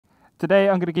Today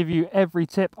I'm going to give you every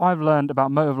tip I've learned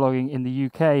about motovlogging in the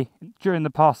UK during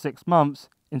the past 6 months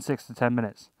in 6 to 10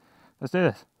 minutes. Let's do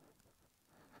this.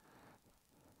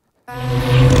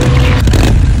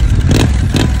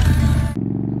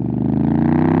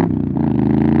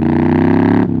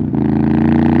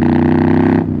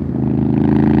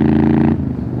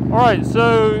 Alright,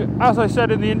 so as I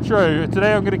said in the intro,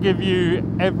 today I'm going to give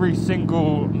you every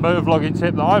single motovlogging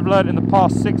tip that I've learned in the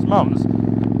past 6 months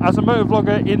as a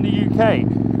motovlogger in the UK.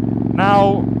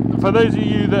 Now, for those of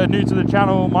you that are new to the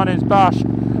channel, my name's Bash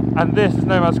and this is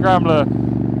Nomad Scrambler,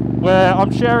 where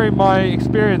I'm sharing my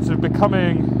experience of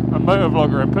becoming a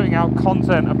motovlogger and putting out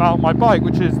content about my bike,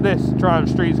 which is this Triumph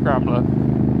Street Scrambler.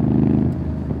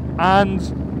 And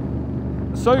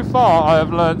so far I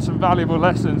have learned some valuable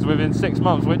lessons within 6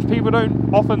 months, which people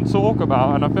don't often talk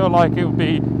about, and I feel like it would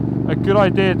be a good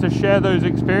idea to share those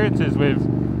experiences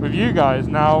with you guys.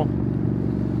 Now,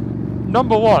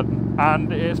 number one,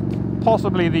 and it's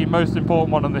possibly the most important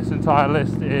one on this entire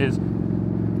list, is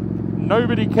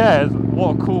nobody cares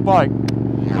what a cool bike.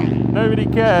 Nobody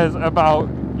cares about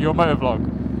your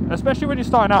motovlog, especially when you're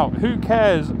starting out. Who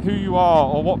cares who you are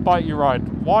or what bike you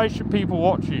ride? Why should people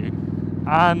watch you?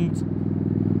 And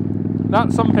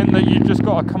that's something that you've just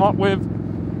got to come up with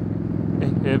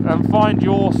and find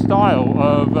your style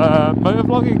of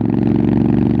motovlogging.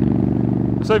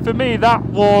 So for me, that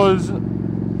was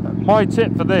my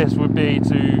tip for this, would be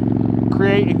to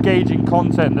create engaging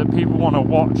content that people want to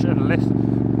watch and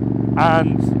listen,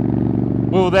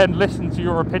 and will then listen to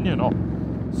your opinion on.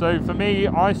 So for me,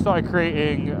 I started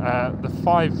creating the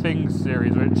 5 Things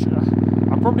series, which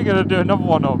I'm probably going to do another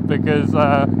one of, because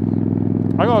I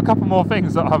got a couple more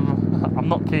things that I'm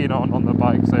not keen on the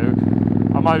bike, so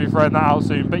I might be throwing that out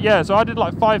soon. But yeah, so I did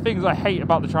like 5 things I hate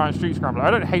about the Triumph Street Scrambler.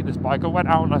 I don't hate this bike. I went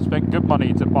out and I spent good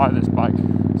money to buy this bike.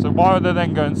 So why would I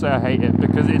then go and say I hate it?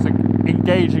 Because it's an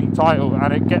engaging title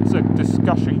and it gets a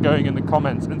discussion going in the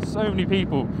comments. And so many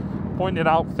people pointed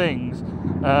out things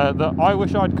that I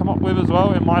wish I'd come up with as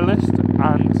well in my list.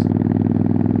 And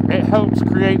it helps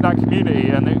create that community,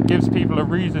 and it gives people a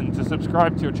reason to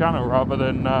subscribe to your channel rather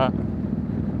than,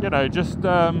 you know, just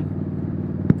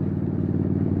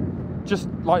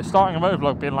like starting a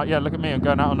motovlog being like, yeah, look at me, I'm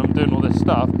going out and I'm doing all this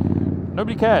stuff.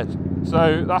 Nobody cares.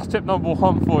 So that's tip number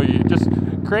 1 for you. Just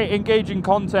create engaging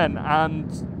content, and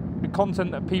the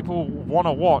content that people want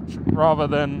to watch, rather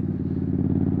than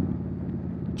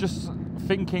just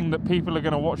thinking that people are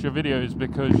going to watch your videos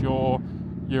because you're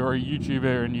a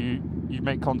YouTuber and you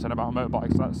make content about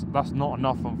motorbikes. That's not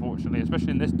enough, unfortunately,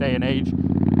 especially in this day and age.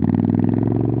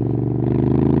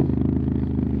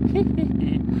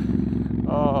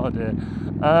 Oh dear.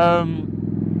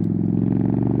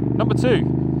 Number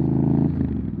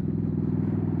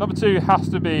two has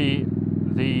to be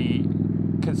the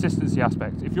consistency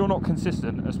aspect. If you're not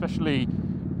consistent, especially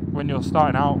when you're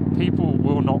starting out, people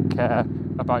will not care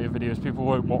about your videos. People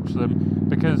won't watch them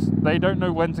because they don't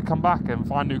know when to come back and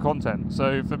find new content.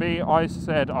 So for me, I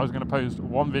said I was going to post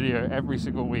 1 video every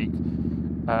single week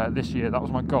this year. That was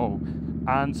my goal,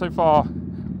 and so far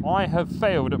I have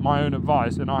failed at my own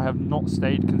advice, and I have not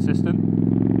stayed consistent.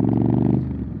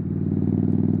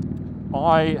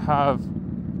 I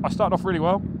started off really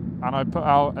well, and I put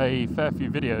out a fair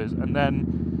few videos, and then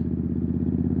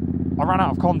I ran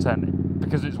out of content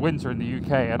because it's winter in the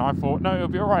UK, and I thought, no, it'll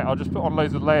be alright, I'll just put on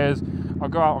loads of layers, I'll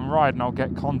go out and ride and I'll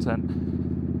get content.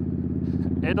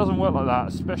 It doesn't work like that,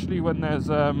 especially when there's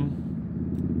the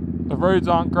roads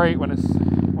aren't great, when it's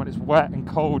wet and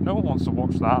cold. No one wants to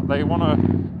watch that. They want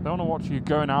to watch you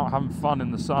going out having fun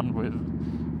in the sun with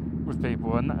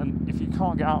people, and if you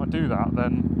can't get out and do that,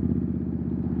 then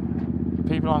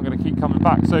people aren't going to keep coming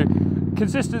back. So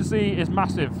consistency is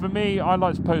massive. For me, I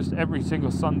like to post every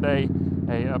single Sunday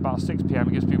at about 6 PM.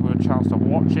 It gives people a chance to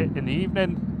watch it in the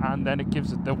evening, and then it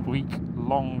gives the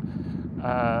week-long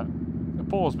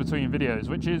pause between videos,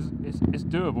 which is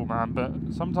doable, man.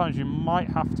 But sometimes you might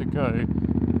have to go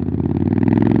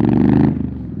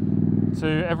to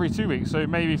every 2 weeks. So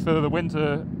maybe for the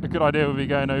winter, a good idea would be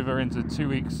going over into 2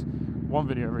 weeks, 1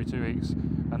 video every 2 weeks,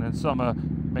 and then summer,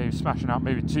 maybe smashing out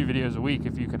maybe 2 videos a week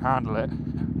if you can handle it.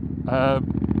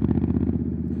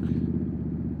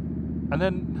 And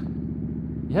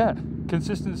then, yeah,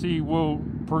 consistency will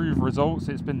prove results.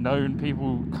 It's been known.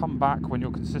 People come back when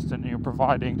you're consistent and you're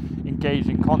providing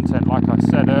engaging content, like I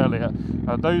said earlier.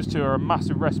 Those two are a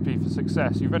massive recipe for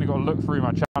success. You've only got to look through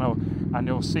my channel and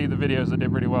you'll see the videos that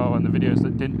did really well and the videos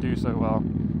that didn't do so well.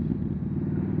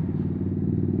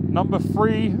 Number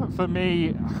 3 for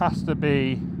me has to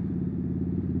be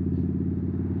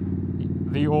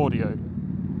the audio.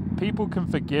 people can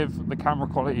forgive the camera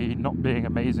quality not being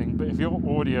amazing, but if your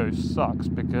audio sucks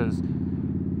because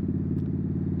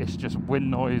it's just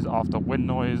wind noise after wind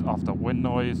noise after wind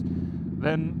noise,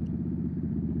 then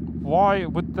why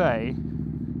would they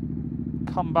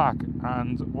come back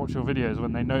and watch your videos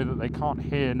when they know that they can't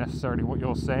hear necessarily what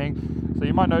you're saying? So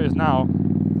you might notice now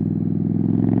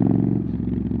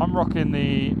I'm rocking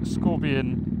the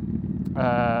Scorpion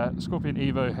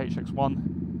Evo HX1,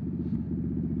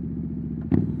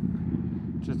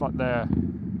 which is like their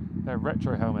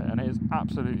retro helmet, and it is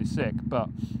absolutely sick, but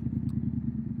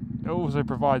it also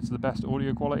provides the best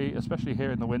audio quality, especially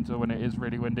here in the winter when it is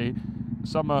really windy.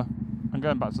 Summer, I'm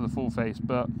going back to the full face,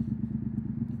 but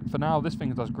for now this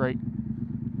thing does great.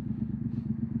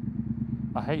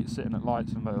 I hate sitting at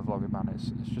lights and motovlogging, man,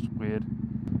 it's just weird.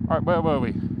 Alright, where were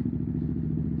we?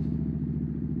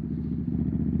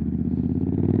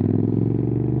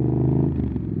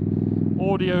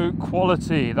 Audio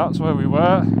quality, that's where we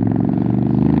were.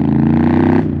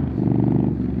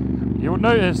 You'll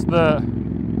notice that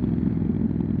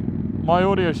my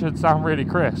audio should sound really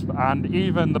crisp, and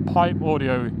even the pipe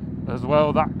audio as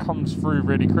well, that comes through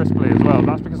really crisply as well.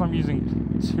 That's because I'm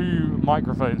using 2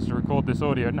 microphones to record this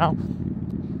audio. Now,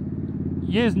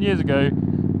 years and years ago,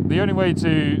 the only way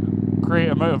to create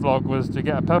a motovlog was to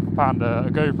get a Purple Panda, a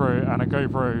GoPro, and a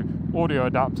GoPro audio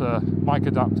adapter, mic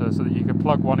adapter, so that you could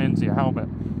plug one into your helmet.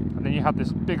 And then you had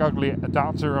this big ugly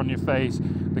adapter on your face,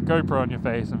 the GoPro on your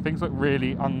face, and things look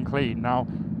really unclean. Now,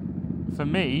 for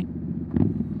me,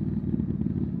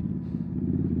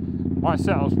 my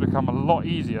setup's become a lot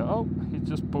easier. Oh, he's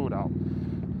just pulled out.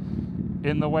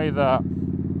 In the way that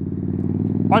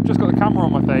I've just got the camera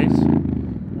on my face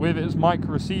with its mic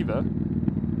receiver,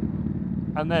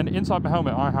 and then inside my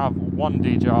helmet I have one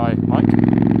DJI mic,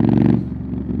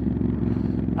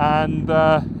 and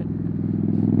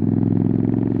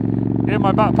in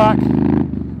my backpack,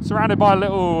 surrounded by a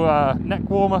little neck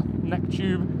warmer, neck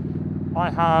tube, I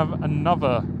have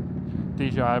another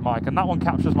DJI mic, and that one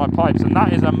captures my pipes, and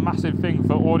that is a massive thing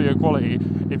for audio quality.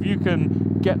 If you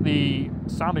can get the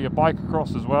sound of your bike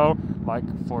across as well, like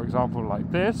for example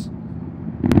like this,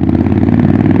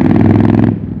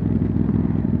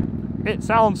 it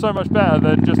sounds so much better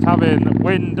than just having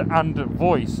wind and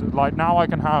voice. Like now I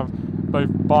can have both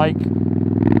bike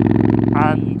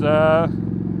and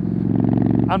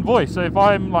voice. So if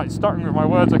I'm like stuttering with my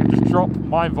words, I can just drop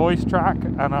my voice track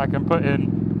and I can put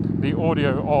in the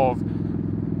audio of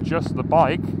just the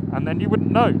bike, and then you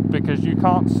wouldn't know because you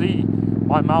can't see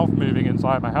my mouth moving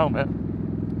inside my helmet.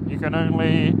 You can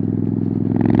only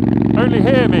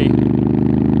hear me.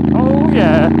 Oh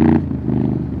yeah.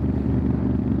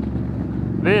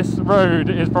 This road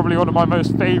is probably one of my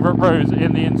most favourite roads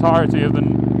in the entirety of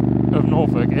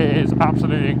Norfolk. It is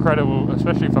absolutely incredible,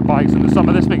 especially for bikes in the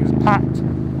summer. This thing's packed.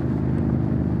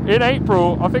 In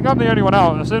April, I think I'm the only one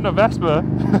out that's in a Vespa.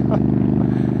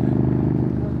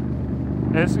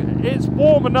 It's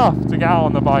warm enough to get out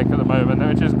on the bike at the moment,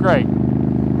 which is great.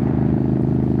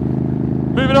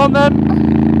 Moving on then.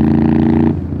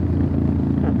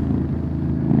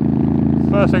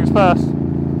 First things first.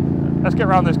 Let's get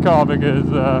around this car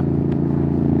because I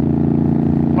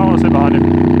want to sit behind him.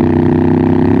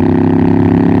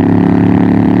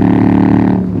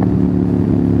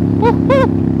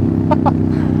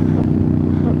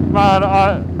 Man,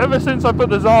 ever since I put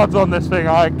the Zards on this thing,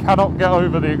 I cannot get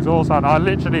over the exhaust sound. I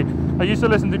used to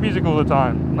listen to music all the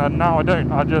time, and now I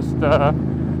don't. I just go out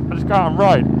and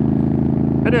ride.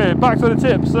 Anyway, back to the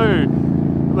tip. So,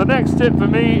 the next tip for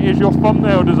me is your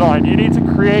thumbnail design. You need to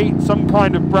create some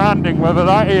kind of branding, whether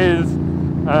that is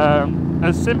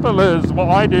as simple as what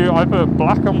I do. I put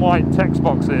black and white text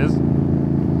boxes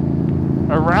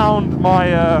around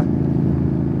my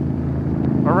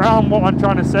around what I'm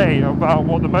trying to say about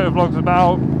what the motovlog's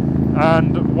about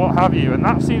and what have you, and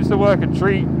that seems to work a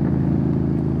treat.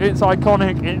 It's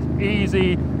iconic, it's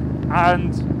easy,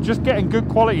 and just getting good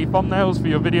quality thumbnails for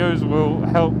your videos will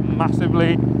help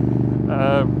massively.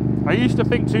 I used to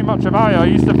think too much about it. I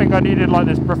used to think I needed like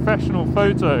this professional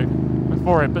photo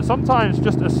for it, but sometimes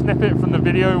just a snippet from the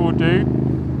video will do.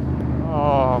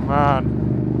 Oh man.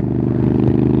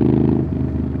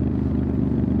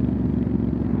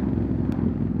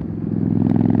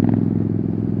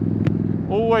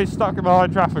 Always stuck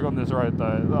behind traffic on this road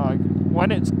though. Like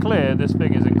when it's clear, this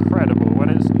thing is incredible. When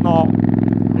it's not,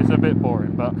 it's a bit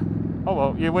boring, but oh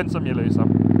well, you win some, you lose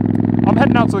some. I'm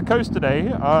heading out to the coast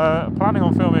today, planning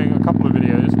on filming a couple of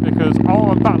videos because I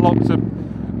want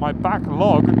my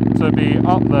backlog to be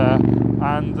up there,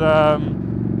 and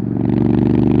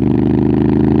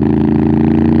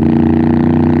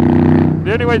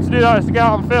the only way to do that is to get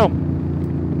out and film.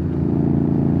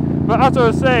 But as I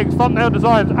was saying, thumbnail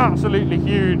design is absolutely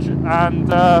huge, and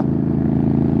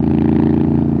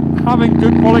having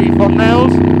good quality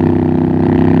thumbnails,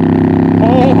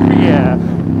 oh yeah,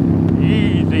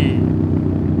 easy.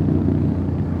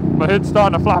 My hood's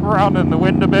starting to flap around in the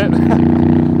wind a bit.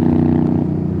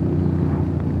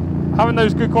 Having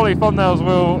those good quality thumbnails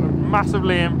will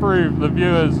massively improve the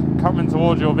viewers coming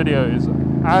towards your videos.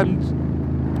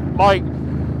 And like,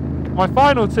 my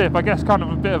final tip, I guess kind of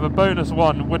a bit of a bonus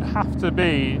one, would have to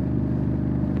be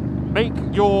make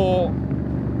your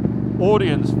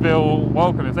audience feel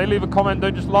welcome. If they leave a comment,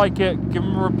 don't just like it, give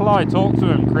them a reply, talk to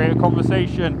them, create a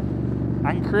conversation,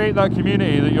 and create that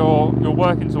community that you're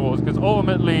working towards. Because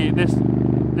ultimately, this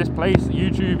place,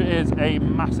 YouTube, is a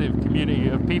massive community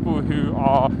of people who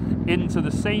are into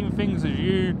the same things as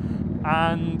you,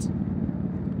 and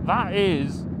that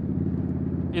is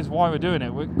why we're doing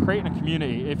it. We're creating a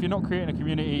community. If you're not creating a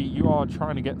community, you are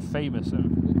trying to get famous.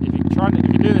 And if you're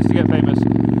doing this to get famous,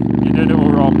 you're doing it all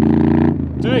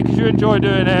wrong. Do it because you enjoy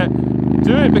doing it.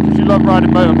 Do it because you love riding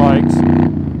motorbikes.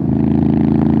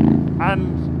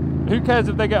 And who cares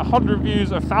if they get 100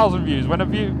 views or 1,000 views? When a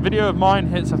video of mine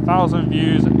hits 1,000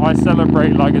 views, I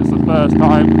celebrate like it's the first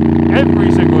time,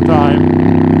 every single time.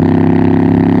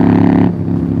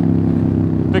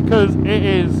 Because it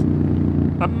is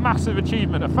a massive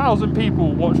achievement. 1,000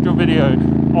 people watched your video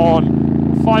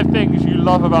on 5 things you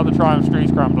love about the Triumph Street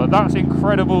Scrambler. That's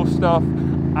incredible stuff,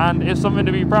 and it's something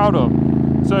to be proud of.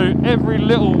 So every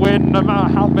little win, no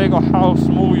matter how big or how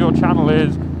small your channel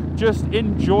is, just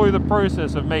enjoy the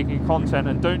process of making content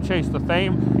and don't chase the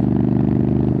fame.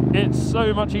 It's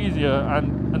so much easier and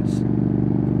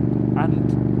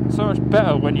so much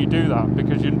better when you do that,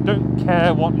 because you don't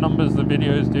care what numbers the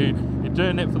videos do. You're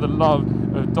doing it for the love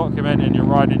of documenting your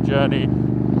riding journey.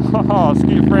 Haha,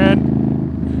 ski friend.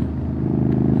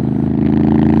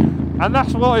 And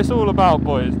that's what it's all about,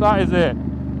 boys. That is it.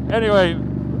 Anyway,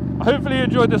 hopefully you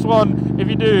enjoyed this one. If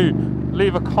you do,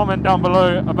 leave a comment down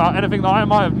below about anything that I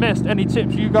might have missed, any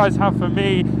tips you guys have for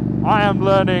me. I am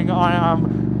learning, I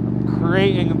am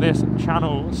creating this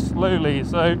channel slowly,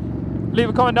 so leave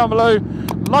a comment down below,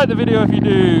 like the video if you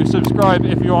do, subscribe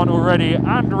if you aren't already,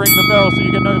 and ring the bell so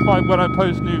you get notified when I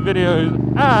post new videos,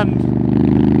 and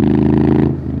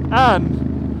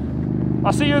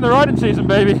I'll see you in the riding season,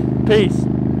 baby. Peace.